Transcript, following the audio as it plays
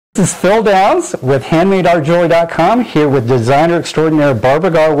is Phil Downs with HandmadeArtJewelry.com here with designer extraordinaire Barbara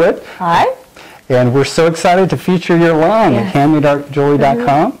Garwood. Hi. And we're so excited to feature your line at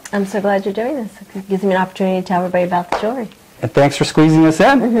HandmadeArtJewelry.com. I'm so glad you're doing this. It gives me an opportunity to tell everybody about the jewelry. And thanks for squeezing us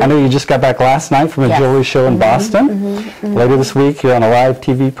in. I know you just got back last night from a jewelry show in Boston. Later this week you're on a live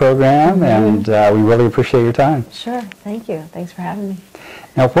TV program, and we really appreciate your time. Sure. Thank you. Thanks for having me.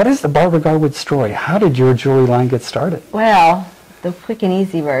 Now, what is the Barbara Garwood story? How did your jewelry line get started? Well, the quick and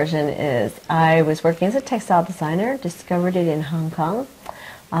easy version is I was working as a textile designer, discovered it in Hong Kong.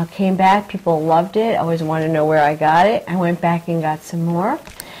 Came back, people loved it, always wanted to know where I got it. I went back and got some more.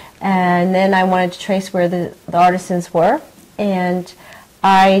 And then I wanted to trace where the artisans were. And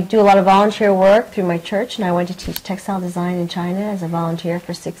I do a lot of volunteer work through my church, and I went to teach textile design in China as a volunteer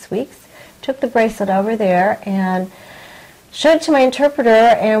for 6 weeks. Took the bracelet over there and showed it to my interpreter,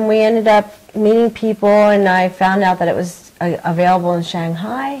 and we ended up meeting people, and I found out that it was available in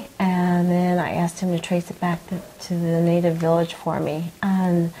Shanghai, and then I asked him to trace it back to the native village for me.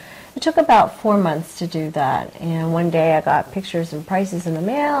 And it took about 4 months to do that, and one day I got pictures and prices in the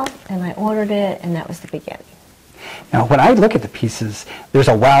mail, and I ordered it, and that was the beginning. Now, when I look at the pieces, there's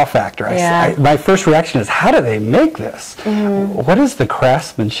a wow factor. My first reaction is, how do they make this? What is the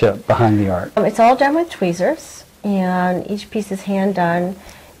craftsmanship behind the art? It's all done with tweezers, and each piece is hand done.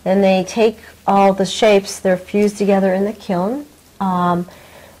 Then they take all the shapes, they're fused together in the kiln.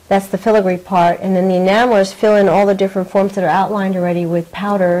 That's the filigree part. And then the enamelers fill in all the different forms that are outlined already with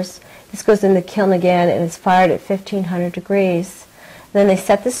powders. This goes in the kiln again, and it's fired at 1500 degrees. Then they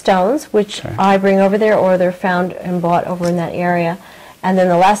set the stones, which I bring over there, or they're found and bought over in that area. And then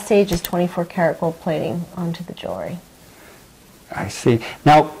the last stage is 24 karat gold plating onto the jewelry. I see.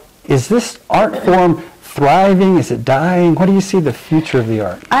 Now, is this art form thriving? Is it dying? What do you see the future of the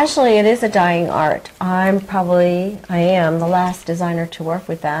art? Actually, it is a dying art. I am the last designer to work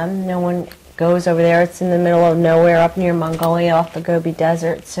with them. No one goes over there. It's in the middle of nowhere up near Mongolia off the Gobi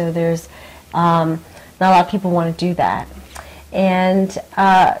Desert, so there's not a lot of people want to do that. And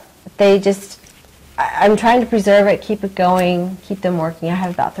I'm trying to preserve it, keep it going, keep them working. I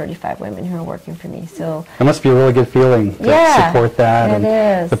have about 35 women who are working for me. So it must be a really good feeling to support that. It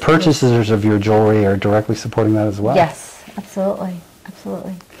is. The purchasers of your jewelry are directly supporting that as well. Yes, absolutely,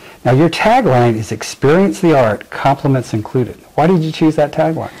 absolutely. Now, your tagline is "Experience the art, compliments included." Why did you choose that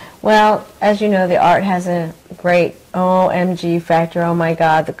tagline? Well, as you know, the art has a great OMG factor. Oh my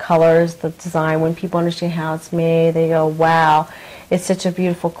God, the colors, the design. When people understand how it's made, they go, wow, it's such a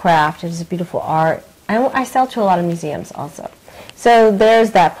beautiful craft. It's a beautiful art. And I sell to a lot of museums also. So there's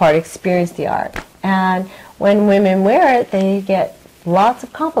that part, experience the art. And when women wear it, they get lots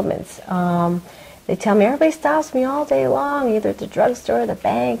of compliments. They tell me, everybody stops me all day long, either at the drugstore or the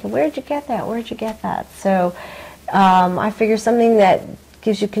bank, and where'd you get that? Where'd you get that? So I figure something that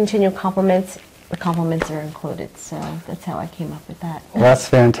gives you continual compliments, the compliments are included. So that's how I came up with that. Well, that's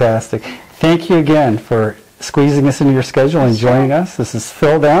fantastic. Thank you again for squeezing us into your schedule and joining us. This is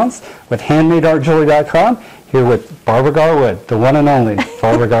Phil Downs with HandmadeArtJewelry.com, here with Barbara Garwood, the one and only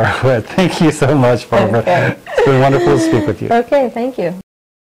Barbara Garwood. Thank you so much, Barbara. It's been wonderful to speak with you. Okay, thank you.